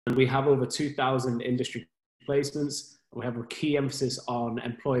we have over 2,000 industry placements. We have a key emphasis on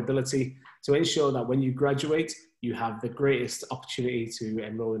employability to ensure that when you graduate, you have the greatest opportunity to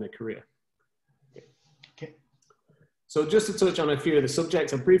enroll in a career. Okay. So just to touch on a few of the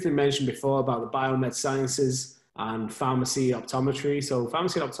subjects, I briefly mentioned before about the biomed sciences and pharmacy optometry. So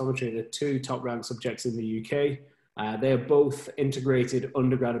pharmacy and optometry are the two top ranked subjects in the UK. They are both integrated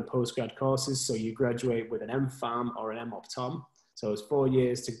undergrad and postgrad courses. So you graduate with an MPharm or an M-Optom. So it's 4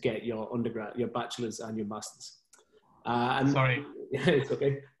 years to get your undergrad, your bachelor's and your master's. Sorry. It's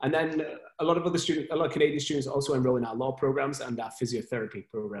okay. And then a lot of Canadian students also enroll in our law programs and our physiotherapy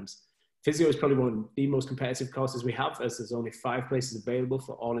programs. Physio is probably one of the most competitive courses we have, as there's only 5 places available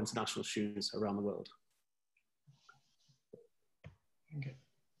for all international students around the world.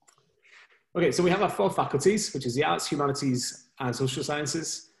 Okay, so we have our 4 faculties, which is the arts, humanities, and social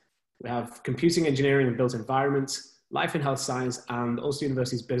sciences. We have computing engineering and built environment, life and health science, and Ulster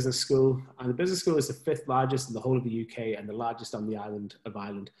University's business school. And the business school is the 5th largest in the whole of the UK and the largest on the island of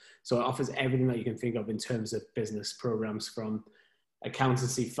Ireland. So it offers everything that you can think of in terms of business programs, from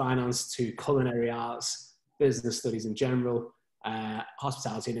accountancy, finance, to culinary arts, business studies in general,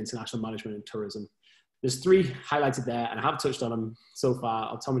 hospitality and international management and tourism. There's 3 highlighted there, and I have touched on them so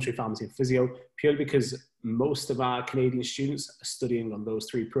far: optometry, pharmacy, and physio, purely because most of our Canadian students are studying on those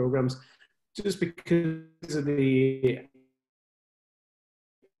 3 programs, just because of the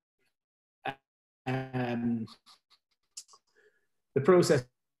process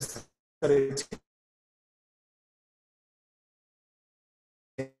that it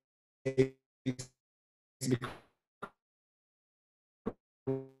takes to be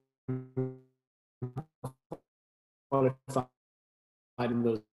qualified in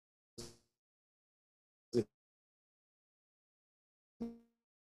those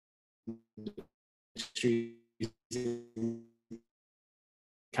industries.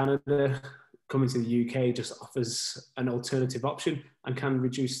 Canada, coming to the UK just offers an alternative option and can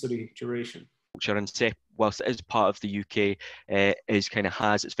reduce study duration. And whilst it is part of the UK,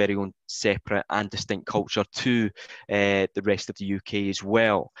 has its very own separate and distinct culture to the rest of the UK as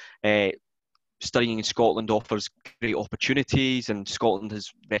well. Studying in Scotland offers great opportunities, and Scotland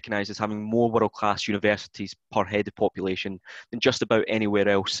is recognised as having more world-class universities per head of population than just about anywhere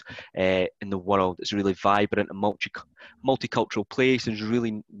else in the world. It's a really vibrant and multicultural place, and is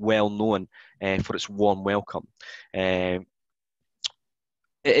really well known for its warm welcome.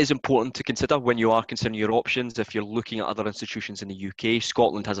 It is important to consider when you are considering your options. If you're looking at other institutions in the UK,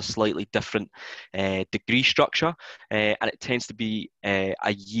 Scotland has a slightly different degree structure, and it tends to be a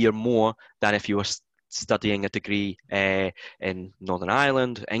year more than if you were studying a degree in Northern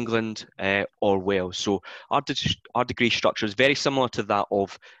Ireland, England, or Wales. So our degree structure is very similar to that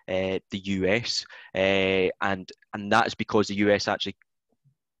of the US, and that is because the US actually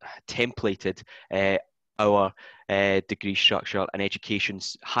templated our degree structure and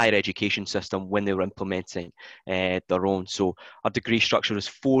higher education system when they were implementing their own. So our degree structure is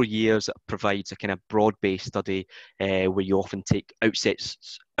 4 years. It provides a kind of broad-based study where you often take outside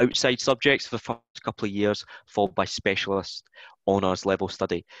subjects for the first couple of years, followed by specialist honours level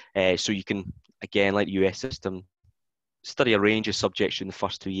study. So you can, again, like the US system, study a range of subjects in the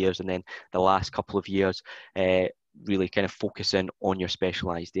first 2 years, and then the last couple of years really kind of focusing on your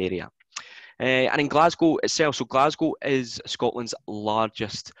specialised area. And in Glasgow itself, so Glasgow is Scotland's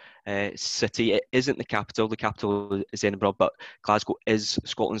largest city. It isn't the capital is Edinburgh, but Glasgow is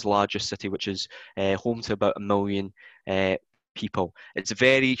Scotland's largest city, which is home to about 1 million people. It's a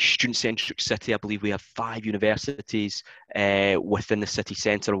very student-centric city. I believe we have 5 universities within the city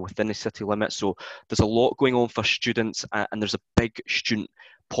centre, within the city limits. So there's a lot going on for students, and there's a big student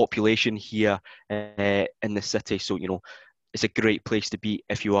population here in the city. So, you know, it's a great place to be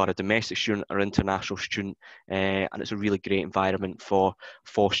if you are a domestic student or international student, and it's a really great environment for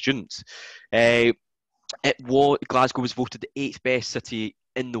students. Glasgow was voted the 8th best city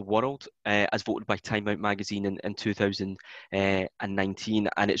in the world, as voted by Time Out magazine in 2019,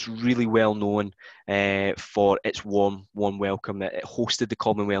 and it's really well known for its warm welcome. It hosted the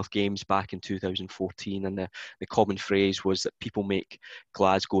Commonwealth Games back in 2014, and the common phrase was that people make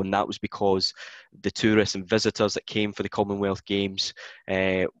Glasgow, and that was because the tourists and visitors that came for the Commonwealth Games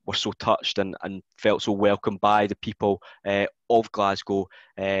were so touched and felt so welcomed by the people of Glasgow,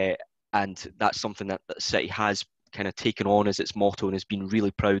 and that's something that the city has kind of taken on as its motto and has been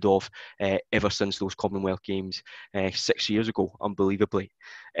really proud of ever since those Commonwealth Games 6 years ago, unbelievably.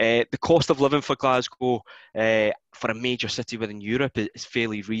 The cost of living for Glasgow for a major city within Europe is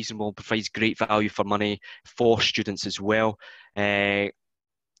fairly reasonable, provides great value for money for students as well.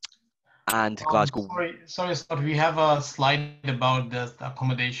 and Glasgow. Sorry, Scott. We have a slide about the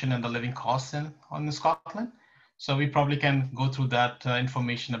accommodation and the living costs in Scotland. So we probably can go through that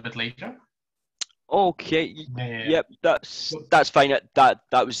information a bit later. Okay. Yeah. Yep. That's fine. That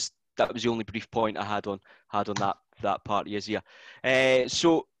was the only brief point I had on that part. Yes. Yeah.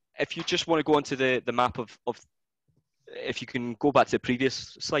 So if you just want to go onto the map of if you can go back to the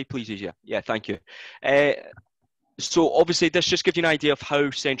previous slide, please. Yeah. Thank you. So obviously this just gives you an idea of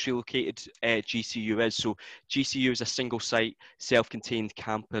how centrally located GCU is. So GCU is a single site, self-contained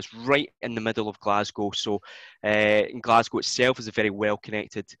campus right in the middle of Glasgow. So Glasgow itself is a very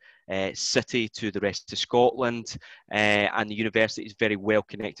well-connected city to the rest of Scotland, and the university is very well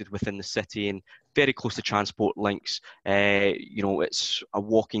connected within the city and very close to transport links. It's a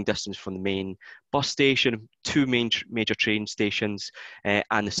walking distance from the main bus station, two major train stations,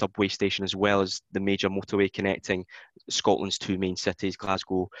 and the subway station, as well as the major motorway connecting Scotland's two main cities,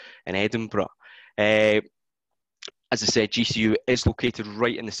 Glasgow and Edinburgh. As I said, GCU is located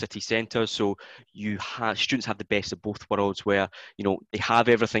right in the city centre, so students have the best of both worlds, where they have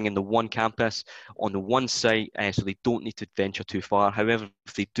everything in the one campus on the one site, so they don't need to venture too far. However,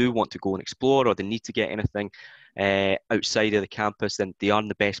 if they do want to go and explore, or they need to get anything outside of the campus, then they are in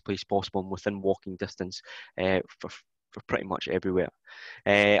the best place possible and within walking distance for pretty much everywhere.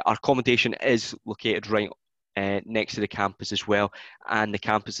 Our accommodation is located right next to the campus as well, and the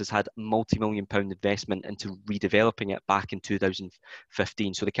campus has had multi-million-pound investment into redeveloping it back in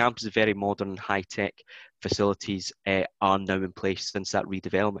 2015. So the campus is very modern, high-tech facilities are now in place since that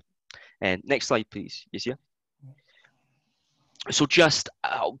redevelopment. Next slide, please. Yes, yeah. So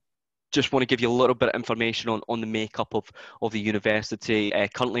just want to give you a little bit of information on the makeup of the university.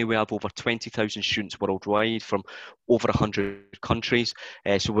 Currently, we have over 20,000 students worldwide from over 100 countries.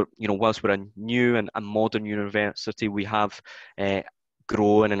 So whilst we're a new and a modern university, we have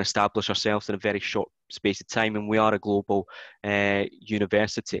grown and established ourselves in a very short space of time, and we are a global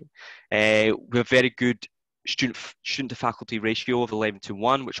university. We have very good student to faculty ratio of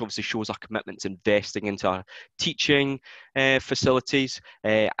 11:1, which obviously shows our commitment to investing into our teaching facilities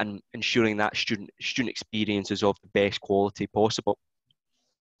and ensuring that student experience is of the best quality possible.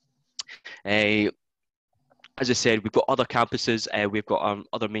 As I said, we've got other campuses. We've got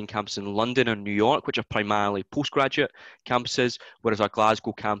other main campuses in London and New York, which are primarily postgraduate campuses, whereas our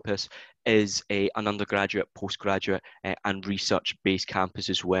Glasgow campus is an undergraduate, postgraduate and research-based campus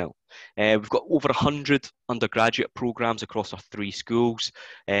as well. We've got over 100 undergraduate programs across our three schools,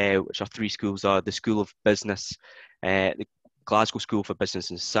 which our three schools are the School of Business, the Glasgow School for Business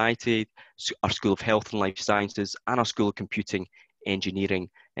and Society, our School of Health and Life Sciences, and our School of Computing, Engineering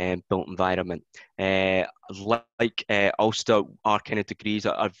and Built Environment. Like Ulster, our kind of degrees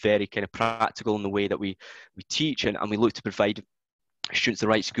are very kind of practical in the way that we teach, and we look to provide students the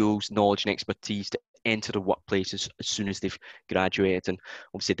right skills, knowledge and expertise to enter the workplace as soon as they've graduated. And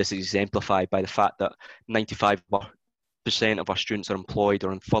obviously this is exemplified by the fact that 95% of our students are employed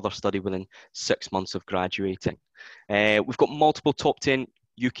or in further study within 6 months of graduating. We've got multiple top 10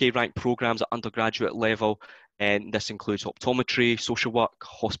 UK ranked programs at undergraduate level, and this includes optometry, social work,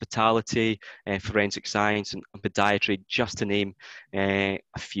 hospitality, forensic science and podiatry, just to name a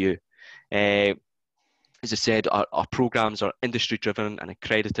few. As I said, our programs are industry driven and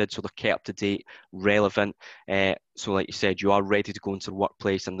accredited, so they're kept up to date, relevant. So like you said, you are ready to go into the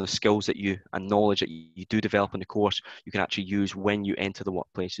workplace, and the skills that and knowledge that you do develop in the course, you can actually use when you enter the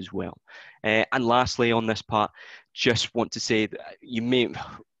workplace as well. And lastly on this part, just want to say that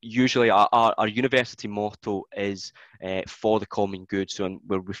usually our university motto is for the common good. So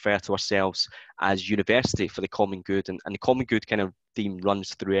we'll refer to ourselves as university for the common good, and the common good kind of theme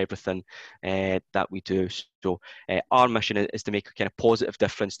runs through everything that we do. So our mission is to make a kind of positive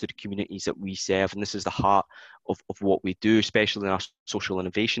difference to the communities that we serve, and this is the heart of what we do, especially in our social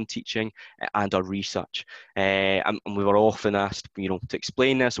innovation teaching and our research. And we were often asked, to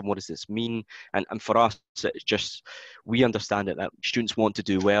explain this and what does this mean? And for us, it's just, we understand it that students want to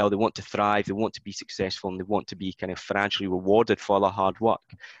do well, they want to thrive, they want to be successful, and they want to be kind of financially rewarded for their hard work.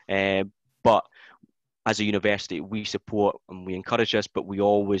 But as a university, we support and we encourage this, but we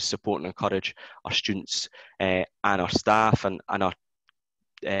always support and encourage our students and our staff and our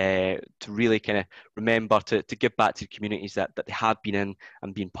to really kind of remember to give back to the communities that they have been in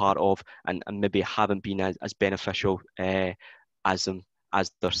and been part of, and maybe haven't been as beneficial as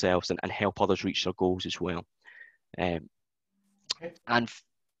themselves, and help others reach their goals as well. And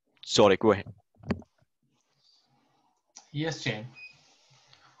sorry, go ahead. Yes, Jane.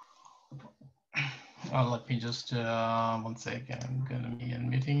 Let me just 1 second. I'm going to be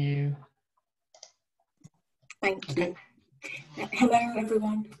unmuting you. Thank you. Hello,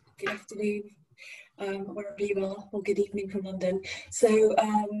 everyone. good afternoon, wherever you are, or good evening from London. So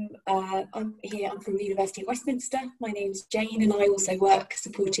I'm from the University of Westminster. My name's Jane, and I also work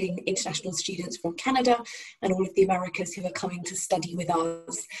supporting international students from Canada and all of the Americas who are coming to study with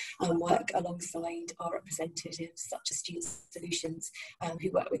us and work alongside our representatives, such as Student Solutions,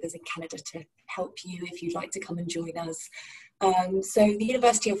 who work with us in Canada to help you if you'd like to come and join us. So the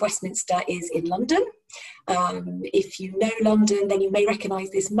University of Westminster is in London. If you know London, then you may recognise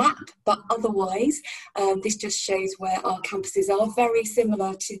this map, but otherwise this just shows where our campuses are, very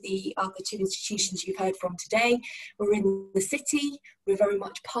similar to the other two institutions you've heard from today. We're in the city. We're very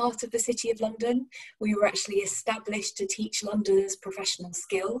much part of the City of London. We were actually established to teach Londoners professional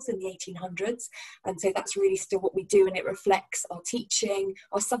skills in the 1800s, and so that's really still what we do, and it reflects our teaching,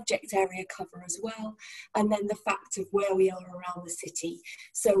 our subject area cover as well, and then the fact of where we are around the city.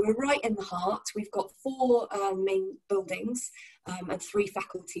 So we're right in the heart. We've got 4 main buildings and 3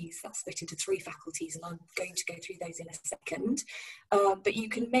 faculties. That's split into 3 faculties, and I'm going to go through those in a second. But you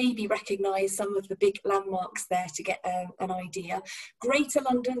can maybe recognise some of the big landmarks there to get an idea. Greater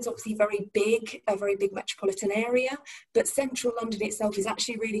London's obviously very big, a very big metropolitan area, but central London itself is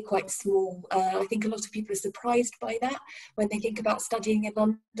actually really quite small. I think a lot of people are surprised by that when they think about studying in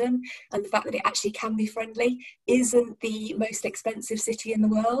London, and the fact that it actually can be friendly. Isn't the most expensive city in the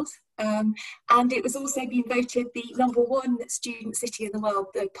world. And it was also been voted the #1 student city in the world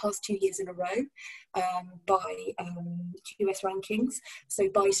the past 2 years in a row by QS rankings, so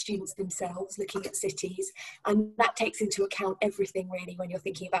by students themselves looking at cities, and that takes into account everything really when you're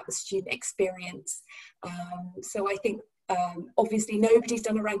thinking about the student experience. So I think obviously nobody's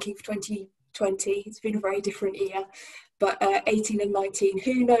done a ranking for 2020, it's been a very different year, but 18 and 19,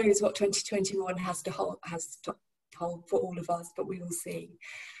 who knows what 2021 has to hold for all of us, but we will see.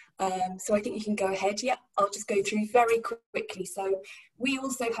 So I think you can go ahead. Yeah, I'll just go through very quickly. So we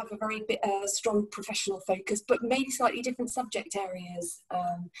also have a very strong professional focus, but maybe slightly different subject areas.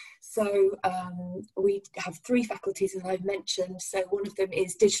 We have 3 faculties, as I've mentioned. So one of them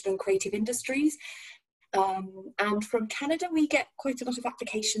is digital and creative industries. And from Canada, we get quite a lot of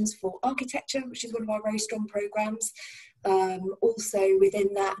applications for architecture, which is one of our very strong programs. Also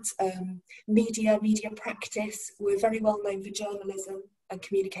within that, media practice. We're very well known for journalism and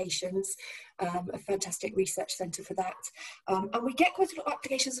communications, a fantastic research centre for that. And we get quite a lot of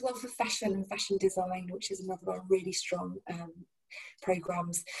applications as well for fashion and fashion design, which is another of our really strong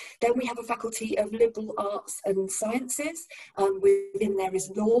programmes. Then we have a faculty of liberal arts and sciences. Within there is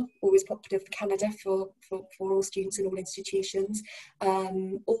law, always popular for Canada for all students in all institutions.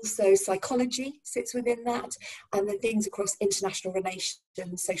 Also psychology sits within that, and then things across international relations,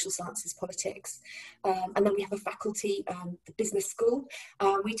 social sciences, politics. And then we have a faculty, the business school.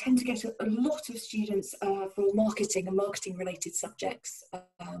 We tend to get a lot of students for marketing and marketing related subjects,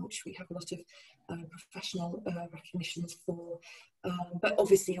 which we have a lot of professional recognitions for, but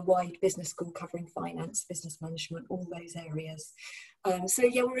obviously a wide business school covering finance, business management, all those areas. So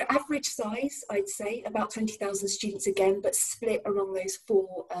yeah, we're at average size, I'd say, about 20,000 students again, but split along those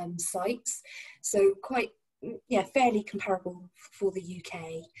 4 sites. So quite, yeah, fairly comparable for the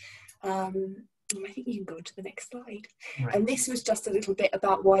UK. I think you can go on to the next slide. Right. And this was just a little bit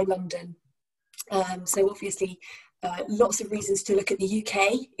about why London. So obviously, lots of reasons to look at the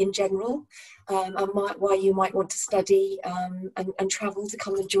UK in general, and why you might want to study and travel to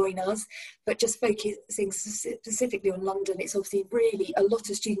come and join us. But just focusing specifically on London, it's obviously really a lot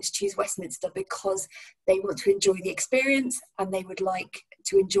of students choose Westminster because they want to enjoy the experience and they would like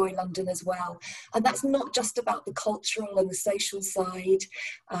to enjoy London as well. And that's not just about the cultural and the social side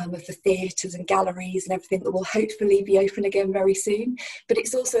of the theatres and galleries and everything that will hopefully be open again very soon, but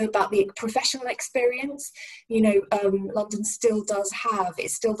it's also about the professional experience. You know, London still does have,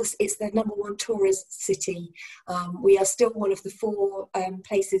 it's the #1 tourist city. We are still one of the 4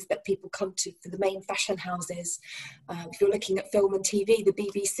 places that people come to for the main fashion houses. If you're looking at film and TV, the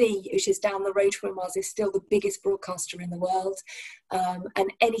BBC, which is down the road from us, is still the biggest broadcaster in the world.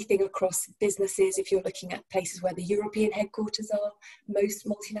 And anything across businesses, if you're looking at places where the European headquarters are, most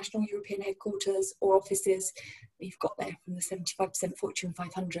multinational European headquarters or offices, you've got there from the 75% Fortune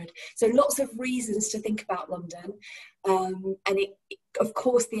 500. So lots of reasons to think about London. And it, of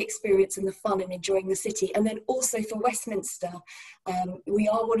course, the experience and the fun and enjoying the city. And then also for Westminster, we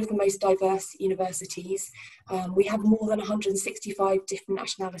are one of the most diverse universities. We have more than 165 different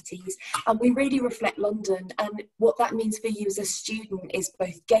nationalities, and we really reflect London. And what that means for you as a student is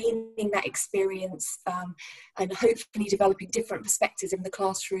both gaining that experience and hopefully developing different perspectives in the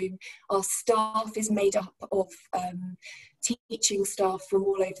classroom. Our staff is made up of teaching staff from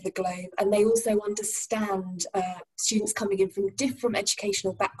all over the globe, and they also understand students coming in from different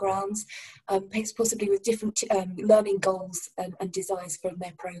educational backgrounds, possibly with different learning goals and desires from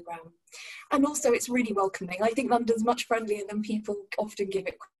their programme. And also it's really welcoming. I think London's much friendlier than people often give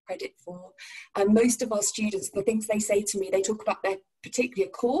it credit for. And most of our students, the things they say to me, they talk about their particular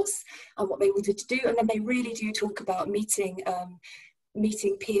course and what they wanted to do, and then they really do talk about meeting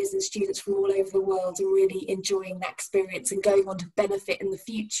peers and students from all over the world and really enjoying that experience and going on to benefit in the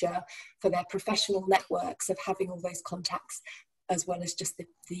future for their professional networks of having all those contacts, as well as just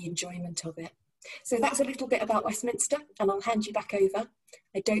the enjoyment of it. So that's a little bit about Westminster, and I'll hand you back over.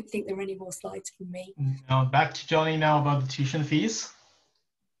 I don't think there are any more slides from me. Now back to Johnny now about the tuition fees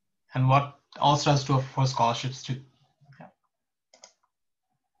and what Ulster has to offer for scholarships too. Yeah.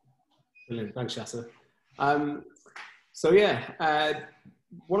 Brilliant, thanks Shasta. One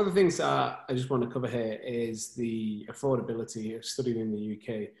of the things I just want to cover here is the affordability of studying in the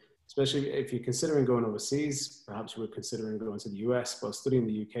UK, especially if you're considering going overseas. Perhaps you were considering going to the US, but studying in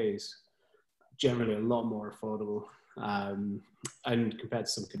the UK is generally a lot more affordable. And compared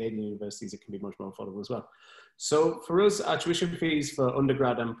to some Canadian universities, it can be much more affordable as well. So for us, our tuition fees for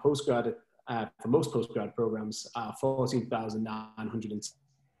undergrad and postgrad, for most postgrad programs, are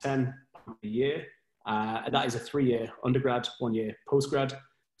 £14,910 a year. And that is a 3-year undergrad, 1-year postgrad.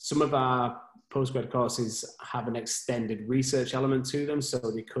 Some of our postgrad courses have an extended research element to them, so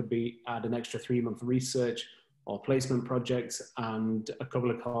they could be add an extra 3-month research or placement project, and a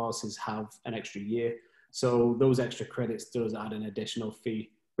couple of courses have an extra year. So those extra credits does add an additional fee,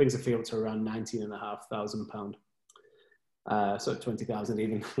 brings the fee up to around £19,500. So 20,000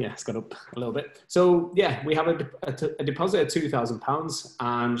 even, yeah, it's gone up a little bit. So yeah, we have a deposit of £2,000,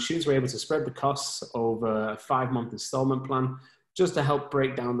 and students were able to spread the costs over a 5-month instalment plan, just to help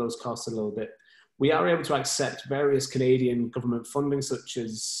break down those costs a little bit. We are able to accept various Canadian government funding, such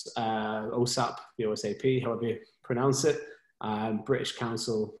as OSAP, the OSAP, however you pronounce it, British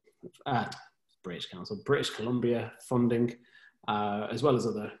Columbia funding, as well as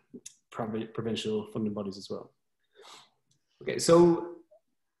other provincial funding bodies as well. Okay, so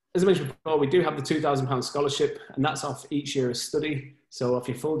as I mentioned before, we do have the £2,000 scholarship, and that's off each year of study. So off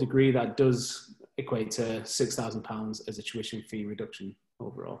your full degree, that does equate to £6,000 as a tuition fee reduction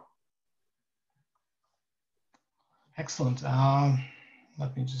overall. Excellent.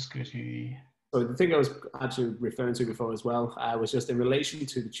 Let me just go to... So the thing I was actually referring to before as well was just in relation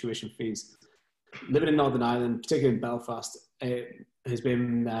to the tuition fees. Living in Northern Ireland, particularly in Belfast, it has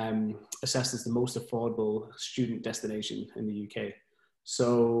been assessed as the most affordable student destination in the UK.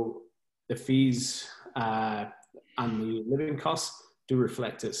 So the fees and the living costs do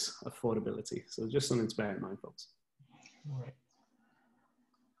reflect its affordability. So just something to bear in mind, folks. All right.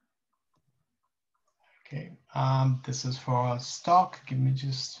 Okay, this is for stock. Give me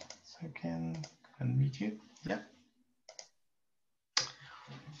just a second. Unmute you. Yeah.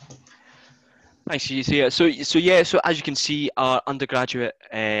 Thanks, yeah. So as you can see, our undergraduate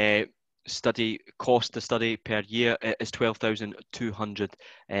study cost to study per year is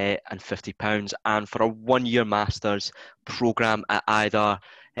 £12,250, and for a 1-year master's programme at either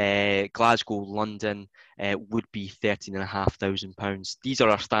Glasgow, London, would be £13,500. These are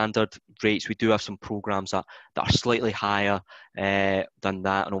our standard rates. We do have some programmes that are slightly higher than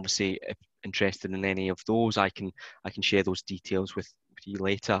that, and obviously if interested in any of those, I can share those details with you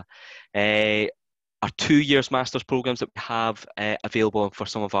later. Our 2 years master's programmes that we have available for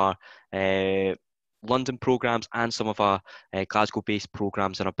some of our London programmes and some of our Glasgow-based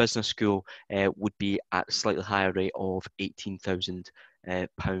programmes in our business school would be at a slightly higher rate of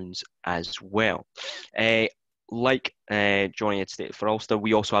 £18,000 as well. Like Johnny had stated for Ulster,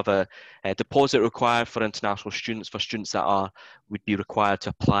 we also have a deposit required for international students, for students that would be required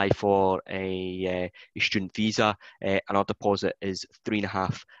to apply for a student visa, and our deposit is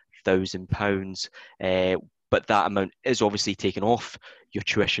 £3,500, but that amount is obviously taken off your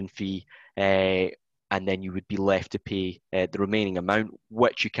tuition fee, and then you would be left to pay the remaining amount,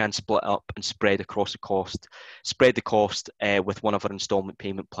 which you can split up and spread the cost with one of our instalment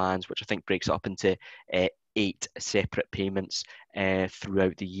payment plans, which I think breaks it up into 8 separate payments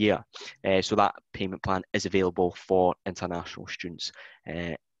throughout the year. So that payment plan is available for international students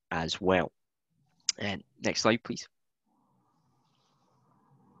as well. Next slide, please.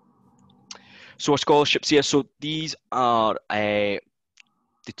 So our scholarships here, so these are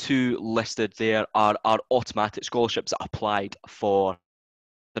the two listed there are automatic scholarships that applied for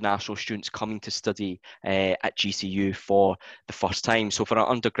the national students coming to study at GCU for the first time. So for an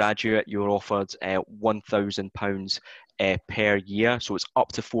undergraduate, you're offered £1,000 per year, so it's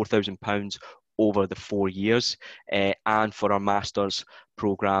up to £4,000 over the 4 years. And for our master's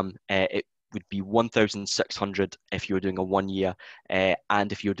programme, it would be 1,600 if you were doing a 1 year,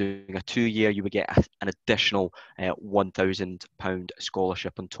 and if you're doing a 2 year, you would get an additional £1,000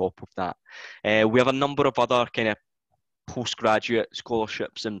 scholarship on top of that. We have a number of other kind of postgraduate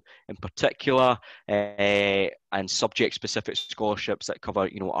scholarships in particular, and subject-specific scholarships that cover,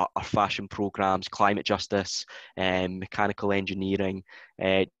 you know, our fashion programs, climate justice, mechanical engineering,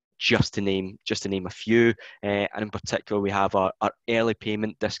 just to name a few. And in particular, we have our early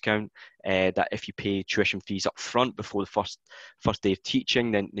payment discount, that if you pay tuition fees up front before the first day of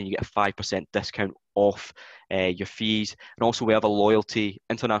teaching, then you get a 5% discount off your fees. And also we have a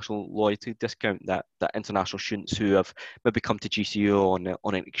international loyalty discount that international students who have maybe come to GCU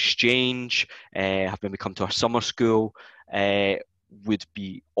on an exchange, have maybe come to our summer school, would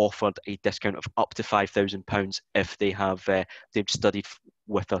be offered a discount of up to £5,000 if they've studied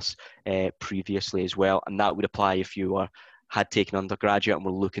with us previously as well. And that would apply if you had taken undergraduate and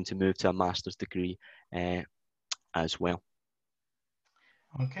were looking to move to a master's degree as well.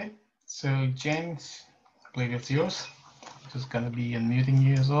 Okay, so James, I believe it's yours. Just going to be unmuting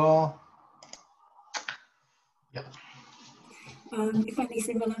you as well. Yep. If only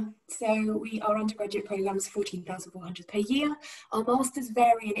similar. So our undergraduate programme is 14,400 per year. Our masters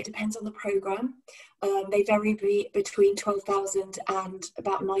vary, and it depends on the programme. They vary between 12,000 and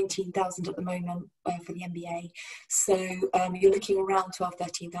about 19,000 at the moment for the MBA. So you're looking around 12,000,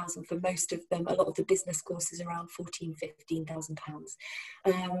 13,000 for most of them. A lot of the business courses around 14,000, 15,000 pounds.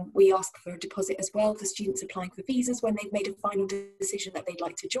 We ask for a deposit as well for students applying for visas when they've made a final decision that they'd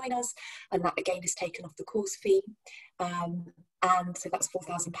like to join us, and that again is taken off the course fee. And so that's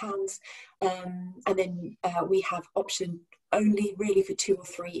 £4,000. And then we have option only really for 2 or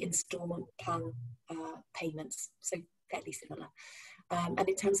 3 instalment plan payments, so fairly similar. And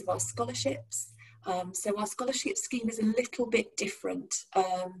in terms of our scholarships, so our scholarship scheme is a little bit different.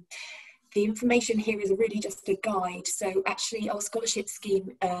 The information here is really just a guide. So actually our scholarship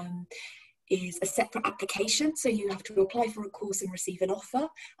scheme is a separate application. So you have to apply for a course and receive an offer,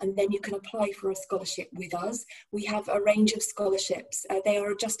 and then you can apply for a scholarship with us. We have a range of scholarships. They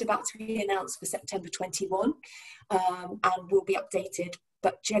are just about to be announced for September 21 and will be updated.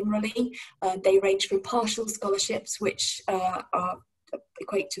 But generally, they range from partial scholarships, which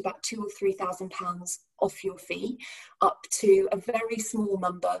equate to about £2,000 or £3,000 off your fee, up to a very small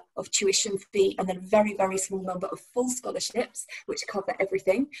number of tuition fee, and then a very, very small number of full scholarships, which cover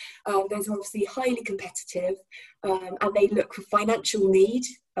everything. Those are obviously highly competitive, and they look for financial need,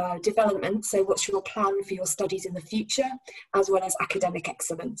 development, so what's your plan for your studies in the future, as well as academic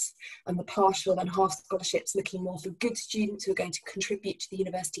excellence. And the partial and half scholarships looking more for good students who are going to contribute to the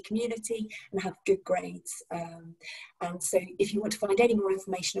university community and have good grades. And so if you want to find any more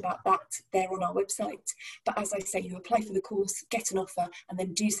information about that, they're on our website. But as I say, you apply for the course, get an offer, and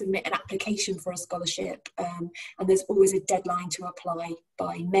then do submit an application for a scholarship. And there's always a deadline to apply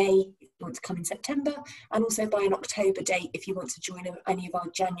by May if you want to come in September, and also by an October date if you want to join any of our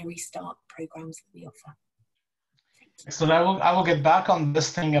January start programs that we offer. So I will get back on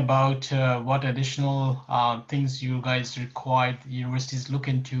this thing about what additional things you guys require universities look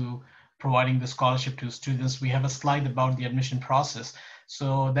into providing the scholarship to students. We have a slide about the admission process,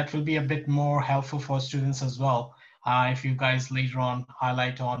 so that will be a bit more helpful for students as well. If you guys later on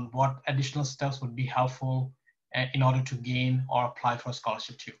highlight on what additional steps would be helpful in order to gain or apply for a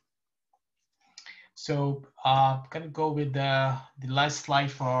scholarship too. So I'm gonna go with the last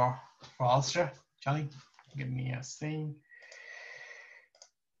slide for Ulster. Charlie, give me a thing.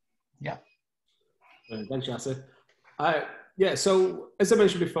 Yeah. Thanks, Yasser. Yeah, so as I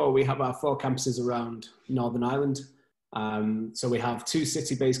mentioned before, we have our 4 campuses around Northern Ireland. So we have 2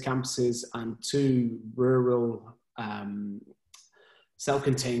 city-based campuses and 2 rural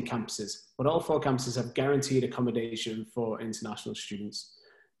self-contained campuses, but all 4 campuses have guaranteed accommodation for international students.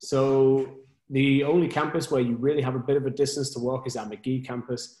 So the only campus where you really have a bit of a distance to walk is our McGee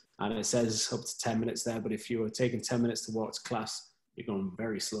campus, and it says up to 10 minutes there, but if you are taking 10 minutes to walk to class, you're going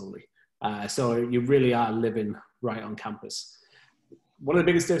very slowly. So you really are living right on campus. One of the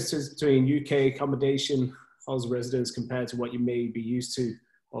biggest differences between UK accommodation as residents compared to what you may be used to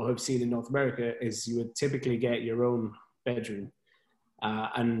or have seen in North America is you would typically get your own bedroom.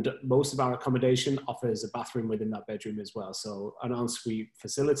 And most of our accommodation offers a bathroom within that bedroom as well. So an ensuite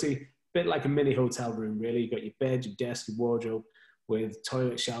facility, a bit like a mini hotel room really. You've got your bed, your desk, your wardrobe with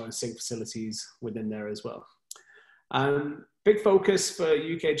toilet, shower and sink facilities within there as well. Big focus for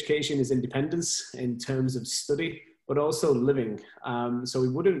UK education is independence in terms of study, but also living. So we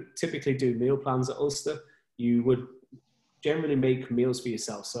wouldn't typically do meal plans at Ulster. You would generally make meals for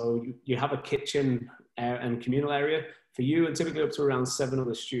yourself. So you have a kitchen and communal area for you and typically up to around 7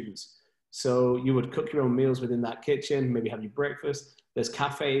 other students. So you would cook your own meals within that kitchen, maybe have your breakfast. There's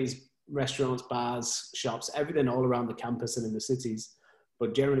cafes, restaurants, bars, shops, everything all around the campus and in the cities.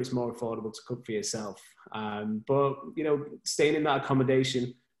 But generally it's more affordable to cook for yourself. But, you know, staying in that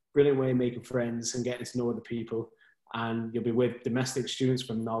accommodation, brilliant way of making friends and getting to know other people. And you'll be with domestic students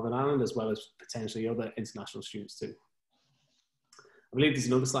from Northern Ireland as well as potentially other international students too. I believe there's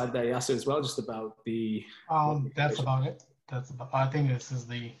another slide there, Yasser, as well, just about the... That's about it. I think this is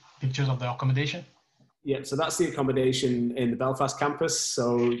the pictures of the accommodation. Yeah, so that's the accommodation in the Belfast campus.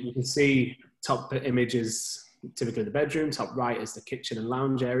 So you can see top image is typically the bedroom, top right is the kitchen and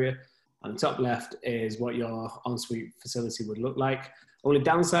lounge area, and the top left is what your ensuite facility would look like. Only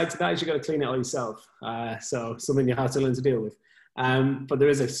downside to that is you've got to clean it all yourself. So something you have to learn to deal with. But there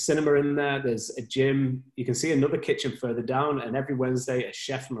is a cinema in there, there's a gym. You can see another kitchen further down, and every Wednesday a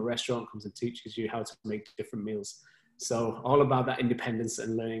chef from a restaurant comes and teaches you how to make different meals. So all about that independence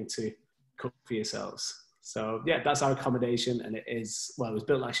and learning to cook for yourselves. So yeah, that's our accommodation, and it is, well, it was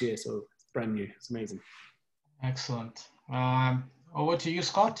built last year, so it's brand new. It's amazing. Excellent. Over to you,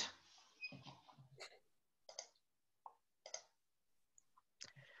 Scott.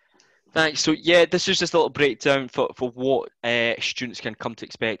 Thanks. So yeah, this is just a little breakdown for what students can come to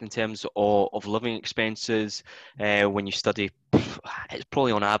expect in terms of living expenses when you study. It's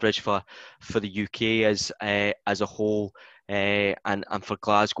probably on average for the UK as a whole, and for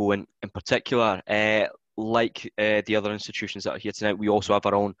Glasgow in particular. Like the other institutions that are here tonight, we also have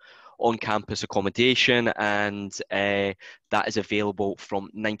our own on-campus accommodation, and that is available from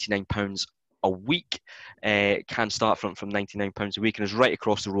 £99 a week. It can start from £99 a week, and is right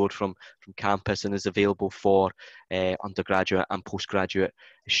across the road from campus, and is available for undergraduate and postgraduate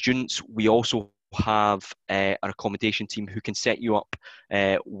students. We also have our accommodation team who can set you up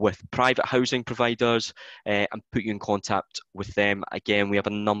with private housing providers and put you in contact with them. Again, we have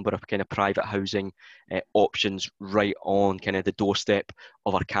a number of kind of private housing options right on kind of the doorstep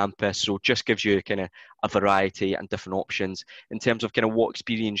of our campus, so it just gives you kind of a variety and different options in terms of kind of what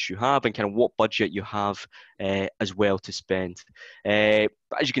experience you have and kind of what budget you have as well to spend.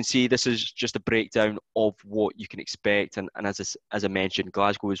 But as you can see, this is just a breakdown of what you can expect, and as I mentioned,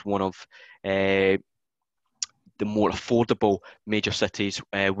 Glasgow is one of the more affordable major cities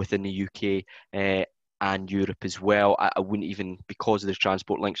within the UK and Europe as well. I wouldn't even, because the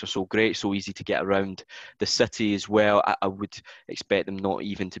transport links are so great, so easy to get around the city as well, I would expect them not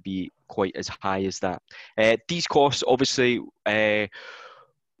even to be quite as high as that. These costs, obviously,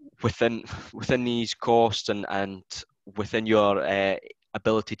 within these costs and within your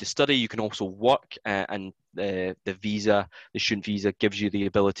ability to study, you can also work, and the student visa gives you the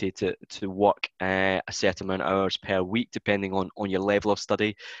ability to work a certain amount of hours per week depending on your level of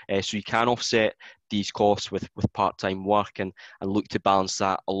study, so you can offset these costs with part-time work and look to balance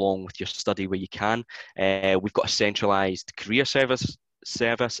that along with your study where you can. We've got a centralised career service,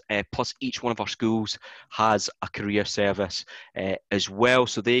 plus each one of our schools has a career service as well,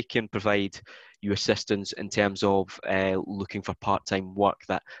 so they can provide you assistance in terms of looking for part-time work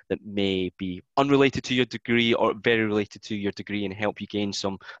that may be unrelated to your degree or very related to your degree, and help you gain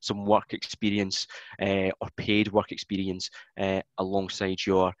some work experience or paid work experience alongside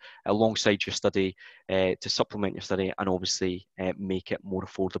your study to supplement your study, and obviously make it more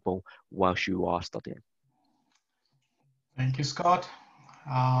affordable whilst you are studying. Thank you, Scott.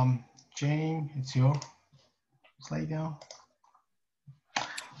 Jane, it's your slide now.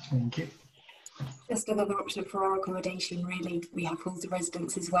 Thank you. Just another option for our accommodation, really. We have halls of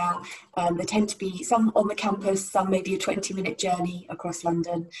residence as well. There tend to be some on the campus, some maybe a 20-minute journey across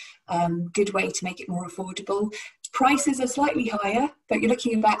London. Good way to make it more affordable. Prices are slightly higher, but you're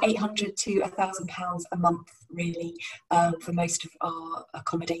looking at about £800 to £1,000 a month, really, for most of our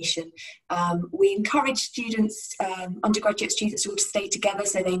accommodation. We encourage students, undergraduate students, to stay together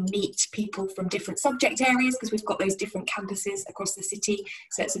so they meet people from different subject areas, because we've got those different campuses across the city.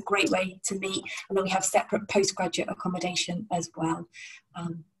 So it's a great way to meet. And then we have separate postgraduate accommodation as well.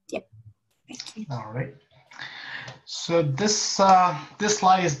 Yeah, thank you. All right. So this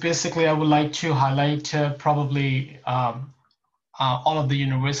slide is basically, I would like to highlight probably all of the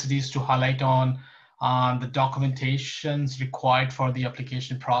universities to highlight on the documentations required for the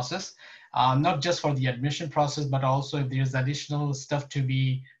application process, not just for the admission process, but also if there's additional stuff to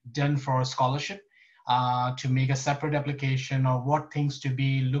be done for a scholarship, to make a separate application, or what things to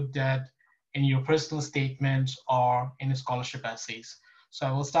be looked at in your personal statements or in a scholarship essays. So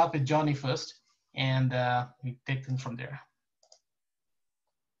I will start with Johnny first, and we take things from there.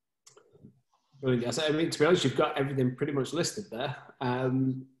 Brilliant. Yes, I mean, to be honest, you've got everything pretty much listed there. I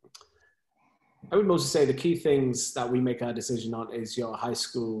would mostly say the key things that we make our decision on is your high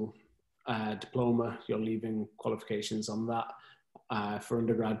school diploma, your leaving qualifications on that for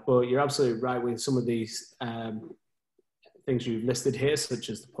undergrad. But you're absolutely right with some of these things you've listed here, such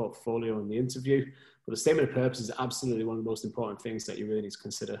as the portfolio and the interview. But the statement of purpose is absolutely one of the most important things that you really need to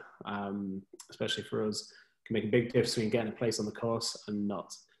consider, especially for us. It can make a big difference between getting a place on the course and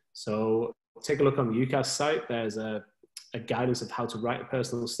not. So take a look on the UCAS site. There's a guidance of how to write a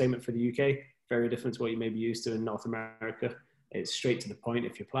personal statement for the UK. Very different to what you may be used to in North America. It's straight to the point.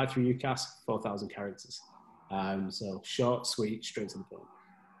 If you apply through UCAS, 4,000 characters. So short, sweet, straight to the point.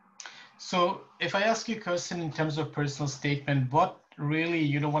 So if I ask you a question in terms of personal statement, what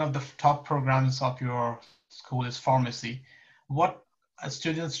really, one of the top programs of your school is pharmacy. What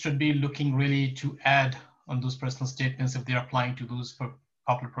students should be looking really to add on those personal statements if they're applying to those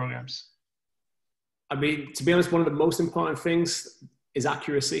popular programs? I mean, to be honest, one of the most important things is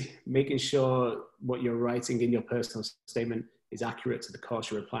accuracy, making sure what you're writing in your personal statement is accurate to the course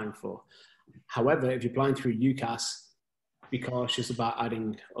you're applying for. However, if you're applying through UCAS, be cautious about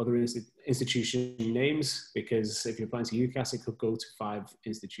adding other institution names, because if you're applying to UCAS, it could go to 5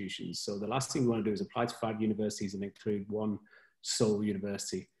 institutions. So the last thing you want to do is apply to 5 universities and include one sole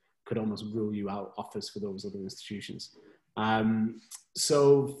university. Could almost rule you out offers for those other institutions.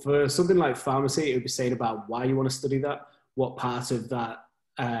 So for something like pharmacy, it would be saying about why you want to study that, what part of that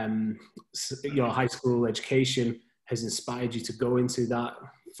your high school education has inspired you to go into that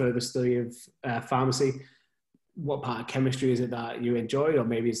further study of pharmacy. What part of chemistry is it that you enjoy, or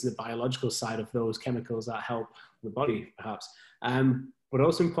maybe it's the biological side of those chemicals that help the body, perhaps. But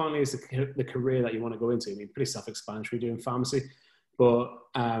also importantly is the career that you want to go into. I mean, pretty self-explanatory doing pharmacy, but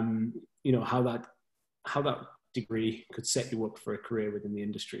how that degree could set you up for a career within the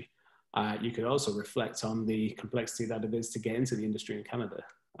industry. You could also reflect on the complexity that it is to get into the industry in Canada.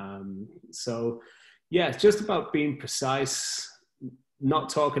 So yeah, it's just about being precise, not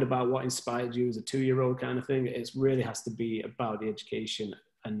talking about what inspired you as a 2-year-old kind of thing. It really has to be about the education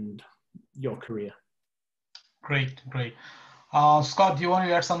and your career. Great. Scott, do you want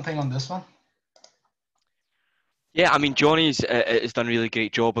to add something on this one? Yeah, I mean, Johnny's has done a really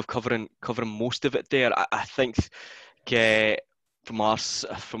great job of covering most of it there. I think from our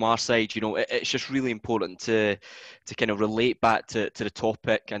side, it's just really important to kind of relate back to the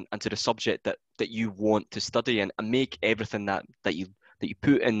topic and to the subject that you want to study, and make everything that you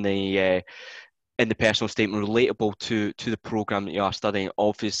put in the personal statement relatable to the program that you are studying.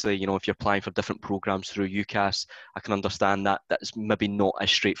 Obviously, if you're applying for different programs through UCAS, I can understand that that's maybe not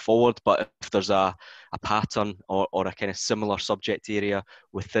as straightforward, but if there's a pattern or a kind of similar subject area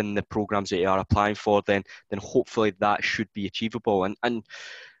within the programs that you are applying for, then hopefully that should be achievable. And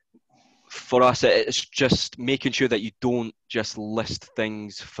for us, it's just making sure that you don't just list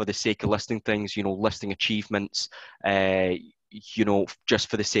things for the sake of listing things, listing achievements, just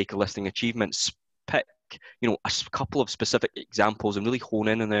for the sake of listing achievements. Pick, a couple of specific examples and really hone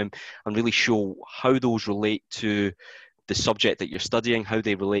in on them and really show how those relate to the subject that you're studying, how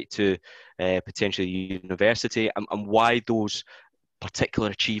they relate to potentially university, and why those particular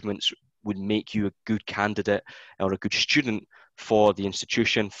achievements would make you a good candidate or a good student for the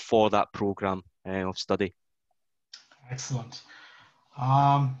institution, for that program of study. Excellent.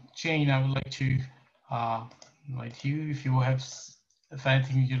 Jane, I would like to invite you if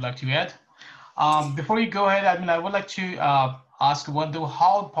anything you'd like to add. Before you go ahead, I would like to ask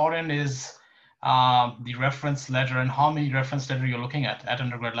how important is the reference letter, and how many reference letters you're looking at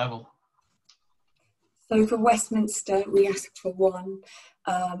undergrad level? So for Westminster, we asked for 1.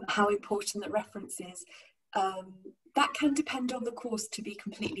 How important the reference is. That can depend on the course, to be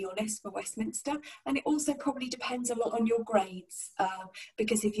completely honest, for Westminster, and it also probably depends a lot on your grades,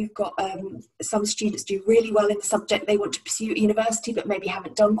 because if you've got some students do really well in the subject they want to pursue at university but maybe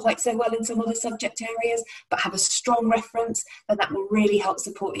haven't done quite so well in some other subject areas but have a strong reference, then that will really help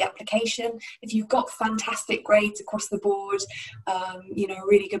support the application. If you've got fantastic grades across the board, a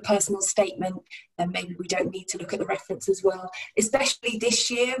really good personal statement, then maybe we don't need to look at the reference as well, especially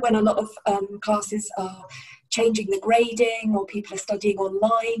this year when a lot of classes are changing the grading or people are studying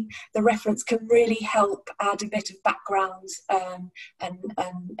online. The reference can really help add a bit of background and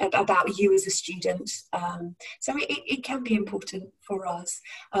about you as a student. So it can be important for us.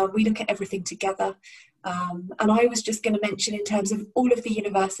 We look at everything together. And I was just going to mention, in terms of all of the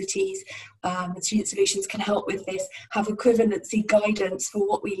universities, and Student Solutions can help with this, have equivalency guidance for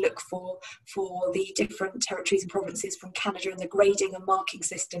what we look for the different territories and provinces from Canada, and the grading and marking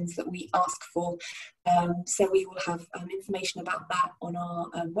systems that we ask for. So we will have information about that on our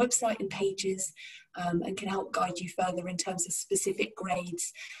website and pages, and can help guide you further in terms of specific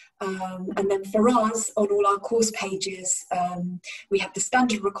grades. And then for us, on all our course pages, we have the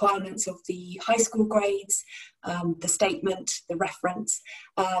standard requirements of the high school grades, the statement, the reference,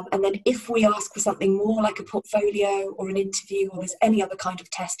 and then if we ask for something more like a portfolio or an interview, or there's any other kind of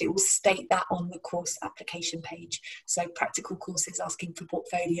test, it will state that on the course application page. So practical courses asking for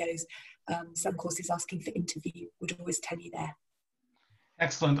portfolios, some courses asking for interview, would always tell you there.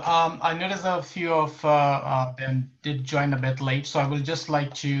 Excellent. I noticed a few of them did join a bit late, so I will just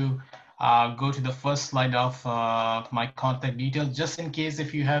like to go to the first slide of my contact details, just in case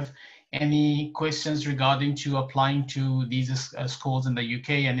if you have any questions regarding to applying to these schools in the UK.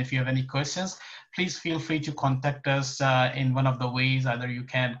 And if you have any questions, please feel free to contact us in one of the ways. Either you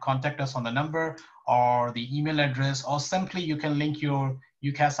can contact us on the number or the email address, or simply you can link your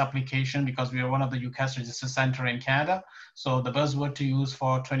UCAS application, because we are one of the UCAS Register Center in Canada. So the buzzword to use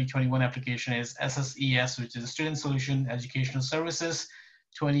for 2021 application is SSES, which is Student Solution Educational Services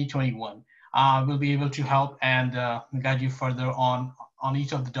 2021. We'll be able to help and guide you further on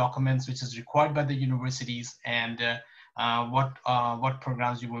each of the documents which is required by the universities, and what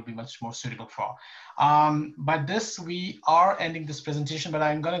programs you will be much more suitable for. By this, we are ending this presentation, but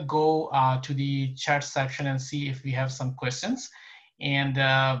I'm going to go to the chat section and see if we have some questions. And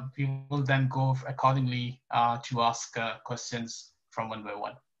we will then go accordingly to ask questions from one by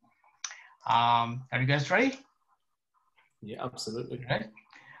one. Are you guys ready? Yeah, absolutely. Right.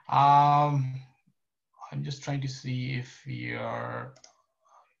 I'm just trying to see if we are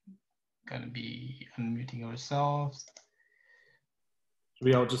going to be unmuting ourselves. Should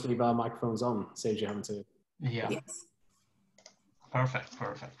we all just leave our microphones on, saves you having to? Yeah. Yes. Perfect,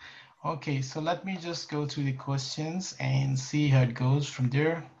 perfect. Okay, so let me just go through the questions and see how it goes from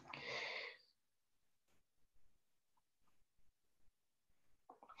there.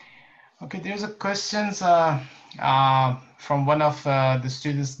 Okay, there's a question from one of the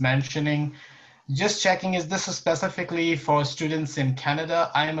students mentioning, just checking, is this specifically for students in Canada?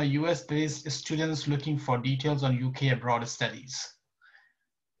 I am a US-based student looking for details on UK abroad studies.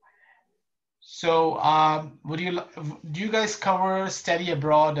 So do you guys cover study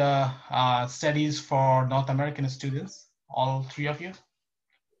abroad studies for North American students, all three of you?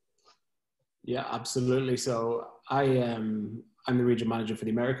 Yeah, absolutely. So I'm the region manager for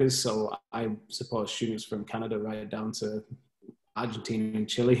the Americas, so I support students from Canada right down to Argentina and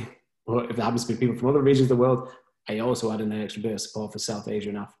Chile. But if there happens to be people from other regions of the world, I also add an extra bit of support for South Asia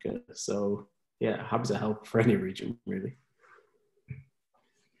and Africa. So yeah, happy to help for any region, really.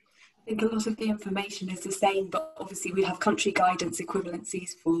 I think a lot of the information is the same, but obviously we have country guidance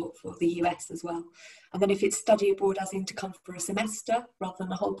equivalencies for the US as well. And then if it's study abroad, as in to come for a semester rather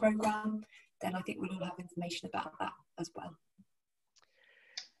than a whole program, then I think we'll all have information about that as well.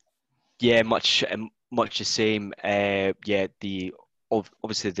 Yeah, much the same. Yeah,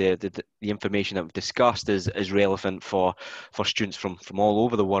 obviously the information that we've discussed is relevant for students from all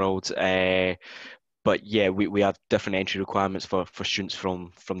over the world. But yeah, we have different entry requirements for students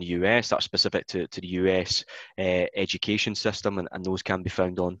from the US that are specific to the US education system, and those can be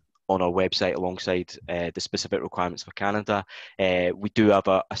found on our website alongside the specific requirements for Canada. We do have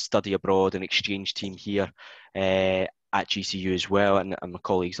a study abroad and exchange team here at GCU as well, and my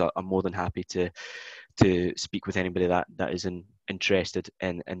colleagues are more than happy to speak with anybody that is interested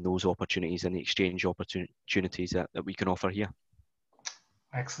in those opportunities and the exchange opportunities that we can offer here.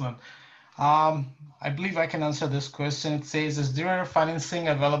 Excellent. I believe I can answer this question. It says, is there financing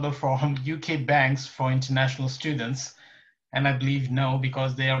available from UK banks for international students? And I believe no,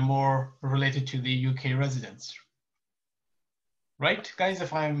 because they are more related to the UK residents. Right, guys,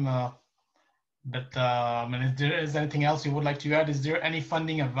 if I'm, and if there is anything else you would like to add, is there any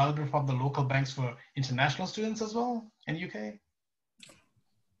funding available from the local banks for international students as well in UK?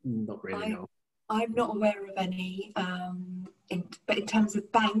 Not really, no. I'm not aware of any, but in terms of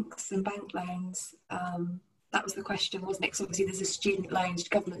banks and bank loans, that was the question, wasn't it? Because obviously there's a student loans,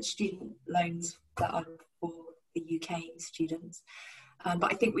 government student loans that are for the UK students.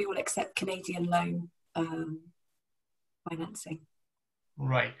 But I think we will accept Canadian loan financing.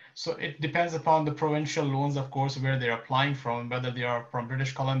 Right. So it depends upon the provincial loans, of course, where they're applying from, whether they are from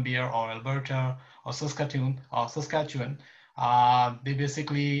British Columbia or Alberta or Saskatchewan. They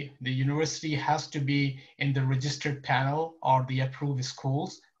basically, the university has to be in the registered panel or the approved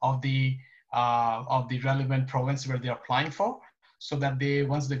schools of the of the relevant province where they're applying for, so that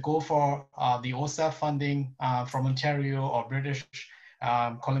once they go for the OSAF funding from Ontario or British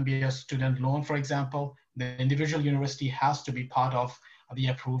Columbia student loan, for example, the individual university has to be part of the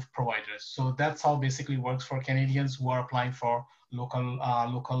approved providers. So that's how basically works for Canadians who are applying for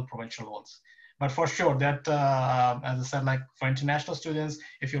local provincial loans. But for sure that, as I said, like for international students,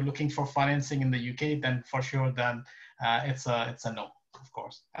 if you're looking for financing in the UK, then for sure, then it's a no, of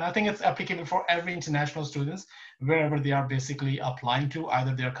course. And I think it's applicable for every international students, wherever they are basically applying to,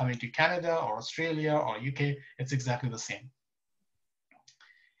 either they're coming to Canada or Australia or UK, it's exactly the same.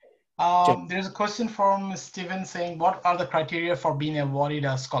 There's a question from Steven saying, what are the criteria for being awarded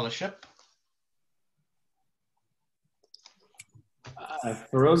a scholarship?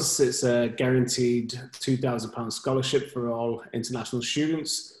 For us, it's a guaranteed £2,000 scholarship for all international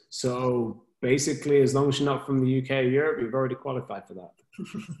students. So basically, as long as you're not from the UK or Europe, you've already qualified for that.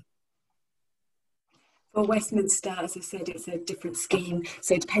 For Westminster, as I said, it's a different scheme.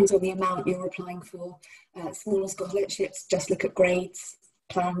 So it depends on the amount you're applying for. Smaller scholarships just look at grades,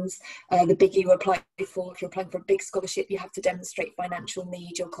 plans. The bigger you apply for, if you're applying for a big scholarship, you have to demonstrate financial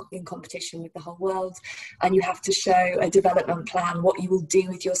need, you're in competition with the whole world, and you have to show a development plan, what you will do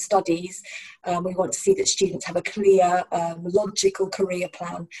with your studies. We want to see that students have a clear, logical career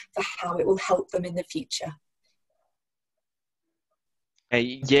plan for how it will help them in the future.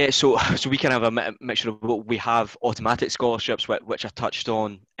 Yeah, so we can have a mixture of what we have: automatic scholarships, which I touched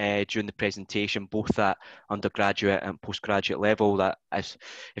on during the presentation, both at undergraduate and postgraduate level. That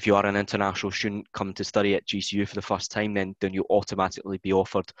if you are an international student coming to study at GCU for the first time, then you'll automatically be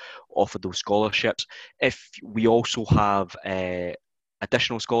offered those scholarships. If we also have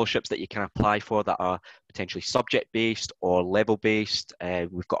additional scholarships that you can apply for that are potentially subject-based or level-based,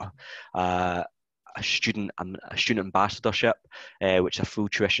 we've got a student ambassadorship, which is a full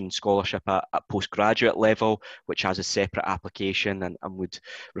tuition scholarship at postgraduate level, which has a separate application and would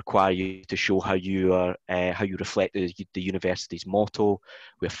require you to show how you reflect the university's motto.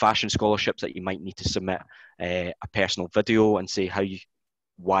 We have fashion scholarships that you might need to submit a personal video and say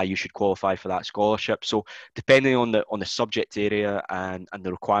why you should qualify for that scholarship. So depending on the subject area and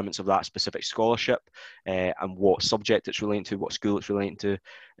the requirements of that specific scholarship, and what subject it's relating to, what school it's relating to,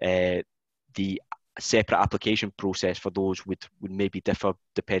 the separate application process for those would maybe differ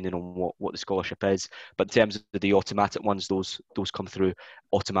depending on what the scholarship is. But in terms of the automatic ones, those come through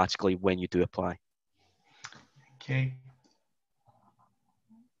automatically when you do apply. Okay,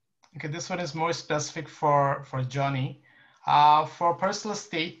 this one is more specific for Johnny. For personal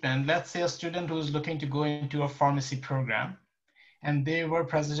statement, let's say a student who is looking to go into a pharmacy program and they were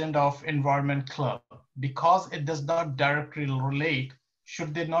president of Environment Club. Because it does not directly relate,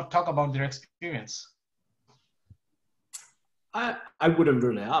 should they not talk about their experience? I wouldn't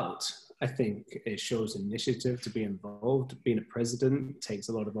rule it out. I think it shows initiative to be involved. Being a president takes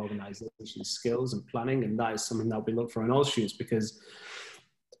a lot of organization skills and planning, and that is something that we look for in all students, because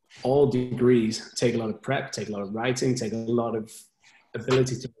all degrees take a lot of prep, take a lot of writing, take a lot of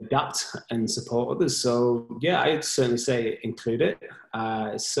ability to adapt and support others. So yeah, I'd certainly say include it.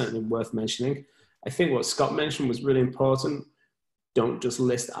 It's certainly worth mentioning. I think what Scott mentioned was really important. Don't just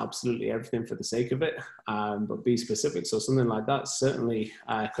list absolutely everything for the sake of it, but be specific. So something like that certainly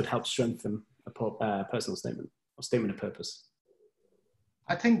could help strengthen a personal statement or statement of purpose.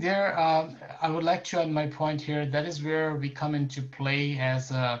 I think there, I would like to add my point here. That is where we come into play as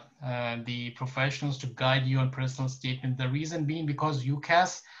the professionals to guide you on personal statement. The reason being because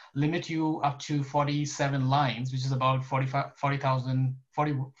UCAS limit you up to 47 lines, which is about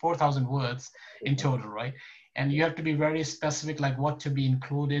 44,000 words in total, right? And you have to be very specific, like what to be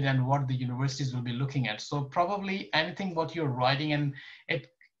included and what the universities will be looking at. So probably anything what you're writing, and it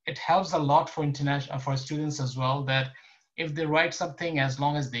helps a lot for students as well, that if they write something, as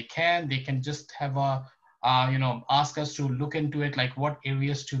long as they can just have ask us to look into it, like what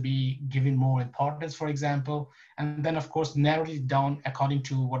areas to be given more importance, for example, and then of course narrow it down according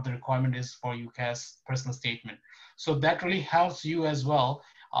to what the requirement is for UCAS personal statement. So that really helps you as well,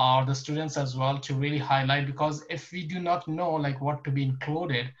 or the students as well, to really highlight, because if we do not know like what to be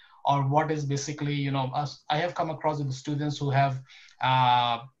included or what is basically, I have come across with the students who have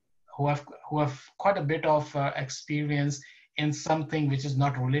quite a bit of experience in something which is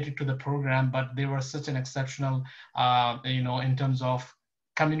not related to the program, but they were such an exceptional, in terms of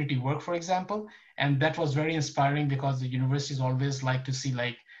community work, for example. And that was very inspiring, because the universities always like to see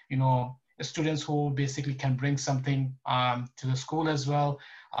students who basically can bring something to the school as well,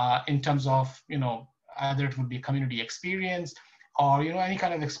 in terms of, either it would be community experience or, any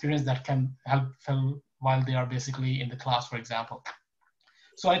kind of experience that can help while they are basically in the class, for example.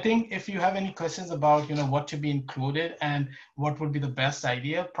 So I think if you have any questions about, what to be included and what would be the best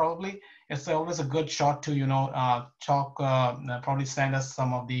idea, probably it's always a good shot to, probably send us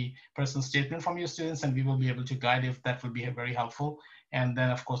some of the personal statement from your students, and we will be able to guide if that would be very helpful. And then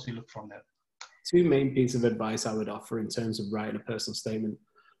of course we look from there. Two main pieces of advice I would offer in terms of writing a personal statement.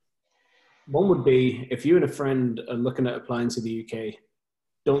 One would be, if you and a friend are looking at applying to the UK,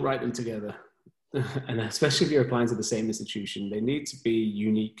 don't write them together. And especially if you're applying to the same institution, they need to be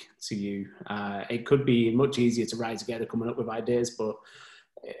unique to you. It could be much easier to write together coming up with ideas, but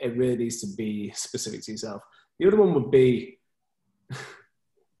it really needs to be specific to yourself. The other one would be,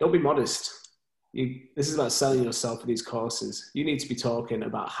 don't be modest. This is about selling yourself for these courses. You need to be talking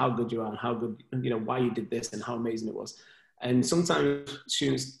about how good you are and how good, why you did this and how amazing it was. And sometimes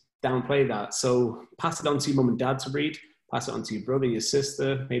students downplay that. So pass it on to your mum and dad to read, pass it on to your brother, your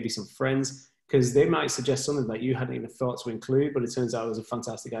sister, maybe some friends, because they might suggest something that you hadn't even thought to include, but it turns out it was a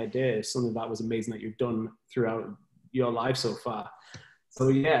fantastic idea, something that was amazing that you've done throughout your life so far. So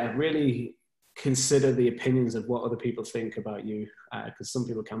yeah, really consider the opinions of what other people think about you, because some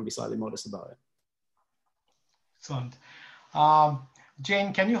people can be slightly modest about it. Excellent.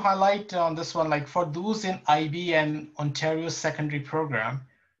 Jane, can you highlight on this one, like for those in IB and Ontario secondary program,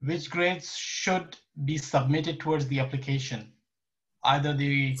 which grades should be submitted towards the application? Either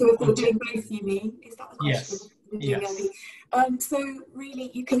the... So if we're doing both, you mean? Is that the question? Yes. So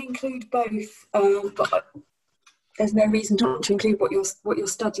really, you can include both, but there's no reason not to include what you're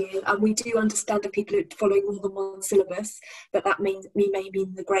studying. And we do understand that people are following more than one syllabus, but that may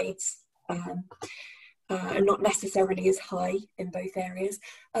mean the grades are not necessarily as high in both areas.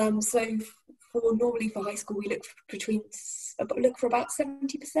 So normally for high school, we look for about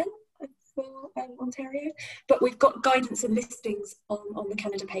 70%. For Ontario, but we've got guidance and listings on the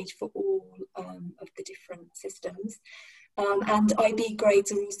Canada page for all of the different systems, and IB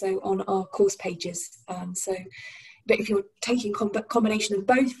grades are also on our course pages. But if you're taking combination of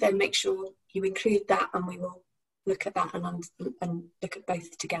both, then make sure you include that, and we will look at that and look at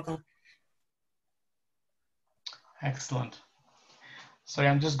both together. Excellent. Sorry,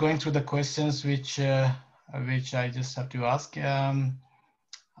 I'm just going through the questions which I just have to ask.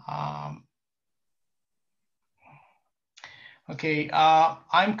 Okay,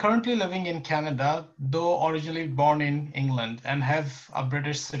 I'm currently living in Canada, though originally born in England, and have a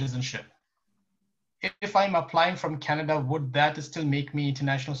British citizenship. If I'm applying from Canada, would that still make me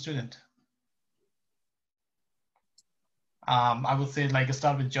international student? I would say like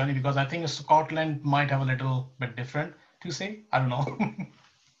start with Johnny, because I think Scotland might have a little bit different to say. I don't know.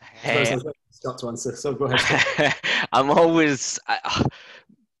 Scott to answer, so go ahead. I'm always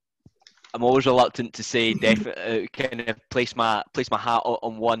reluctant to say kind of place my hat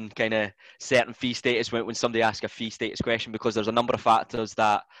on one kind of certain fee status when somebody asks a fee status question, because there's a number of factors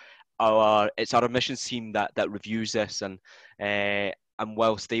that it's our admissions team that reviews this, and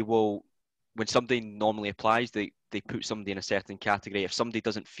whilst they will, when somebody normally applies, they put somebody in a certain category. If somebody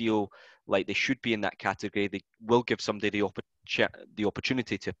doesn't feel like they should be in that category, they will give somebody the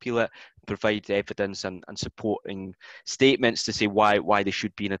opportunity to appeal it, provide evidence and supporting statements to say why they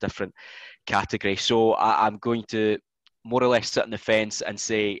should be in a different category. So I'm going to more or less sit on the fence and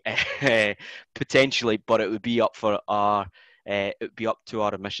say potentially, but it would be up to our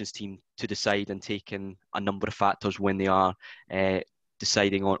admissions team to decide, and taking a number of factors when they are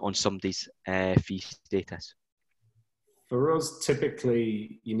deciding on somebody's fee status. For us,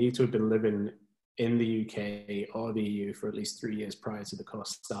 typically, you need to have been living in the UK or the EU for at least 3 years prior to the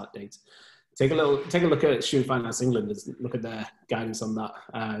course start date. Take a look at Student Finance England, look at their guidance on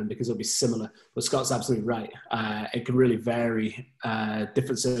that, because it'll be similar. But Scott's absolutely right. It can really vary,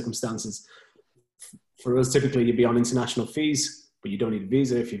 different circumstances. For us, typically, you'd be on international fees, but you don't need a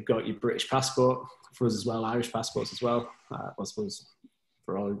visa if you've got your British passport. For us as well, Irish passports as well. I suppose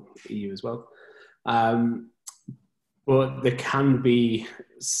for all EU as well. But there can be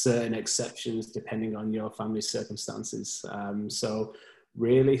certain exceptions depending on your family's circumstances. So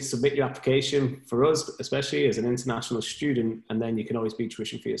really submit your application for us, especially as an international student, and then you can always be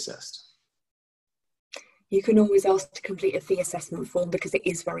tuition fee assessed. You can always ask to complete a fee assessment form, because it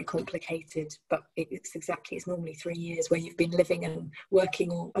is very complicated, but it's normally 3 years where you've been living and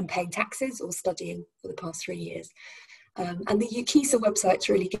working and paying taxes or studying for the past 3 years. And the UKISA website's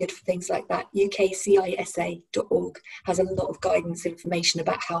really good for things like that. ukcisa.org has a lot of guidance information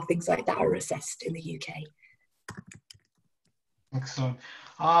about how things like that are assessed in the UK. Excellent.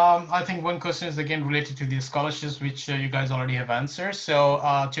 I think one question is again related to the scholarships, which you guys already have answered. So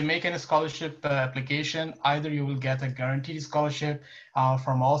to make any scholarship application, either you will get a guaranteed scholarship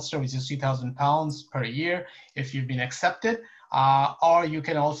from Ulster, which is £3,000 per year if you've been accepted, or you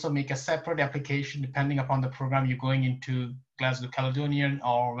can also make a separate application depending upon the program you're going into, Glasgow Caledonian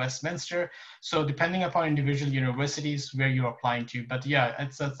or Westminster. So depending upon individual universities where you're applying to, but yeah,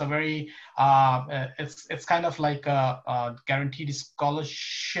 it's a very, it's kind of like a guaranteed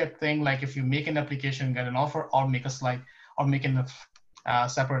scholarship thing. Like if you make an application, get an offer, or make a slide, or make a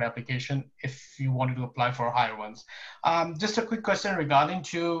separate application if you wanted to apply for higher ones. Just a quick question regarding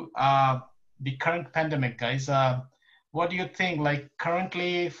to the current pandemic, guys. What do you think, like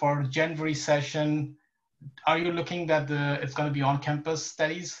currently for January session, are you looking that it's going to be on-campus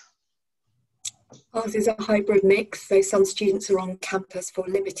studies? Ours is a hybrid mix, so some students are on campus for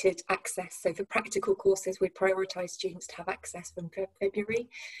limited access. So for practical courses, we prioritise students to have access from February.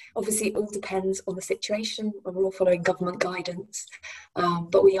 Obviously, it all depends on the situation, and we're all following government guidance,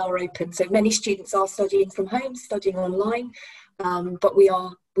 but we are open. So many students are studying from home, studying online, but we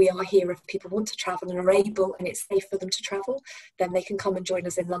are here if people want to travel and are able, and it's safe for them to travel, then they can come and join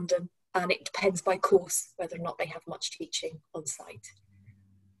us in London. And it depends by course whether or not they have much teaching on site.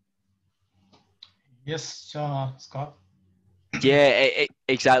 Yes, Scott. Yeah,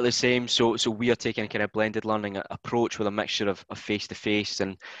 exactly the same. So we are taking a kind of blended learning approach with a mixture of face-to-face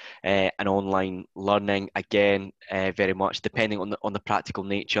and online learning. Again, very much depending on the practical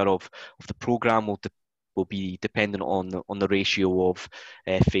nature of the program will be dependent on the ratio of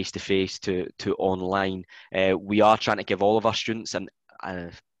face-to-face to online. We are trying to give all of our students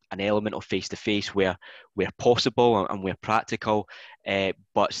an element of face-to-face where possible and where practical,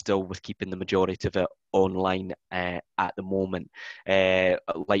 but still with keeping the majority of it online at the moment.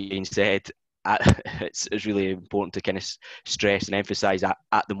 Like Ian said, it's really important to kind of stress and emphasise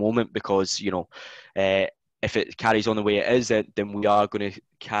at the moment, because if it carries on the way it is, then we are going to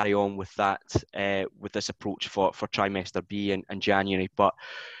carry on with that with this approach for trimester B in January. But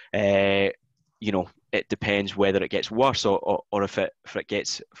it depends whether it gets worse or if it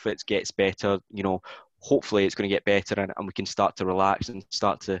gets better. Hopefully it's going to get better and we can start to relax and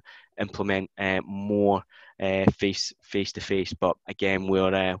start to implement more face to face. But again,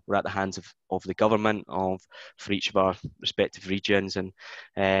 we're at the hands of the government for each of our respective regions, and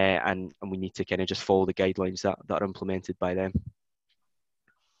we need to kind of just follow the guidelines that are implemented by them.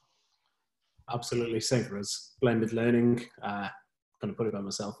 Absolutely, same for us. Blended learning. Going to put it by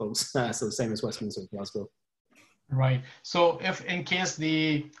myself, folks. So the same as Westminster and Glasgow. Right. So if in case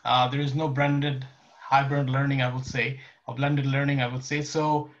there is no blended hybrid learning, I would say, or blended learning, I would say,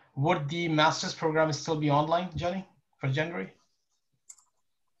 so would the master's program still be online, Johnny, for January?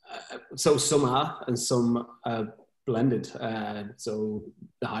 So some are and some are blended. So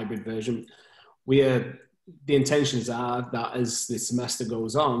the hybrid version. The intentions are that as the semester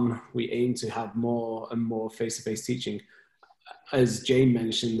goes on, we aim to have more and more face-to-face teaching. As Jane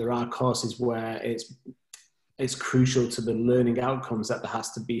mentioned, there are courses where it's crucial to the learning outcomes that there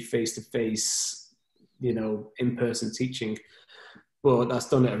has to be face-to-face, in-person teaching. But that's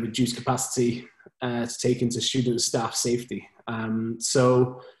done at a reduced capacity to take into student staff safety.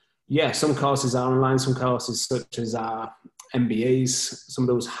 So, yeah, some courses are online, some courses such as our MBAs, some of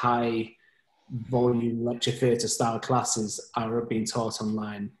those high volume lecture theatre style classes are being taught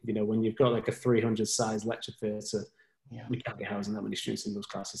online. When you've got like a 300 size lecture theatre, we can't be housing that many students in those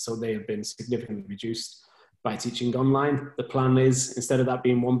classes. So they have been significantly reduced by teaching online. The plan is, instead of that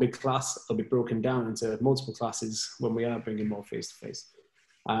being one big class, it'll be broken down into multiple classes when we are bringing more face-to-face.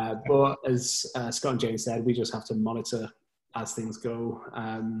 But as Scott and Jane said, we just have to monitor as things go.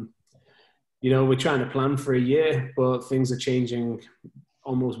 We're trying to plan for a year, but things are changing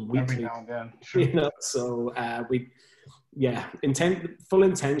almost weekly. Every now and then. So full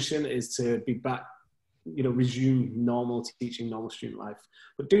intention is to be back, resume normal teaching, normal student life.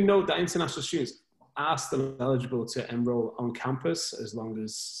 But do note that international students are still eligible to enroll on campus as long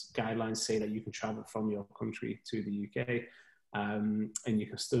as guidelines say that you can travel from your country to the UK, and you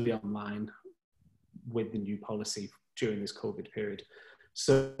can study online with the new policy during this COVID period.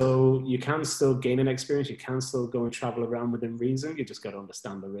 So you can still gain an experience, you can still go and travel around within reason. You just got to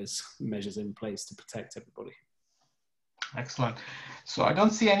understand there is measures in place to protect everybody. Excellent. So I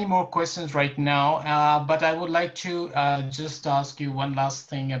don't see any more questions right now, but I would like to just ask you one last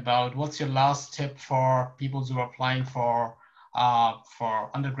thing about what's your last tip for people who are applying for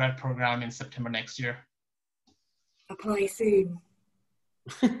undergrad program in September next year? Apply soon.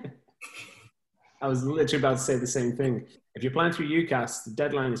 I was literally about to say the same thing. If you're applying through UCAS, the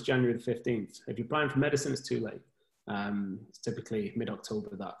deadline is January the 15th. If you're applying for medicine, it's too late. It's typically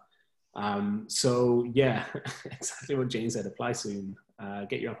mid-October that. So yeah, exactly what Jane said, apply soon,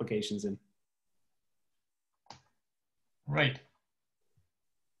 get your applications in. Right.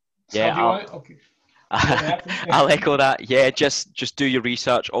 Yeah. Okay. I'll echo that. Yeah, just do your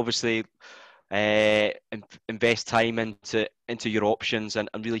research. Obviously, invest time into your options and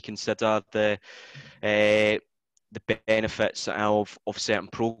really consider the benefits of certain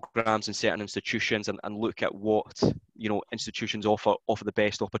programs and certain institutions, and look at what institutions offer the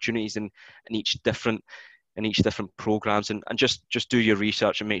best opportunities in each different programs, and just do your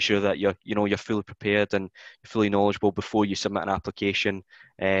research and make sure that you're fully prepared and fully knowledgeable before you submit an application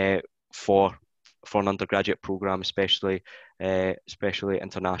for an undergraduate program, especially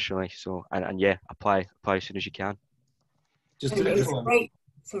internationally. So and yeah, apply as soon as you can. Just it's great.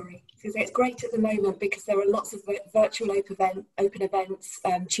 Sorry, it's great at the moment because there are lots of virtual open events,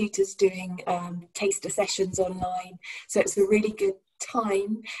 tutors doing taster sessions online. So it's a really good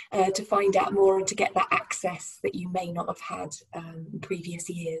time to find out more and to get that access that you may not have had in previous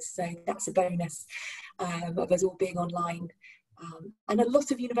years. So that's a bonus of us all being online. And a lot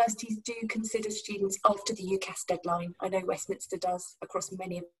of universities do consider students after the UCAS deadline. I know Westminster does across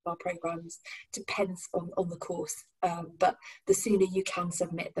many of our programmes. Depends on the course, but the sooner you can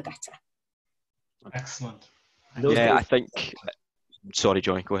submit, the better. Excellent. Yeah, I think. Sorry,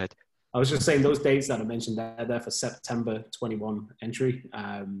 Johnny, go ahead. I was just saying those dates that I mentioned there for September 21 entry.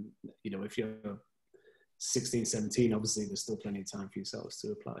 If you're 16, 17, obviously there's still plenty of time for yourselves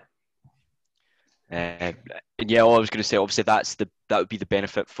to apply. Yeah, all I was going to say, obviously that would be the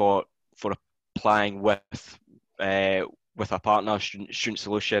benefit for applying with a partner, Student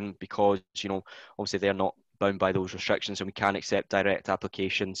Solution, because obviously they're not bound by those restrictions, and we can accept direct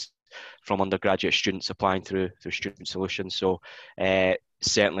applications from undergraduate students applying through Student Solutions. So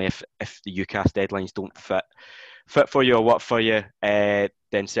certainly, if the UCAS deadlines don't fit for you or work for you,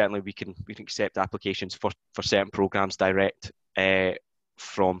 then certainly we can accept applications for certain programs direct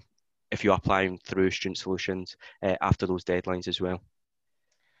from, if you're applying through Student Solutions after those deadlines as well.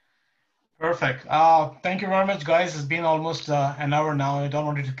 Perfect. Thank you very much, guys. It's been almost an hour now. I don't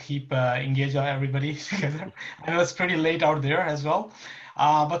want to keep engaging everybody together. I know it's pretty late out there as well.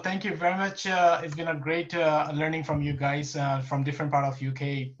 But thank you very much. It's been a great learning from you guys from different part of UK.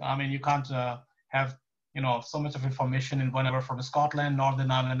 I mean, you can't have so much of information in 1 hour from Scotland, Northern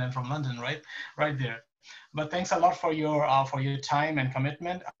Ireland, and from London, right there. But thanks a lot for your time and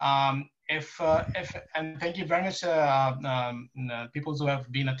commitment. And thank you very much, people who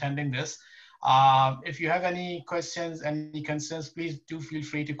have been attending this. If you have any questions, any concerns, please do feel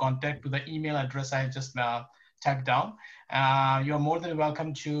free to contact to the email address I just tagged down. You're more than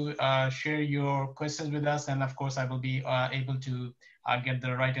welcome to share your questions with us, and of course I will be able to get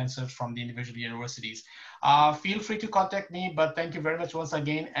the right answers from the individual universities. Feel free to contact me, but thank you very much once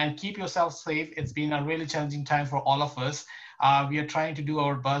again, and keep yourself safe. It's been a really challenging time for all of us. We are trying to do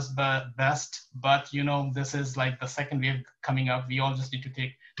our best, but this is like the second wave coming up. We all just need to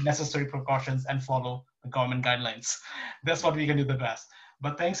take necessary precautions and follow the government guidelines. That's what we can do the best.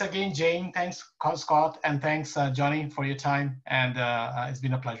 But thanks again, Jane. Thanks, Scott, and thanks, Johnny, for your time. And it's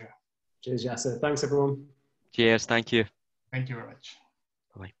been a pleasure. Cheers, Yasser. Thanks, everyone. Cheers. Thank you. Thank you very much.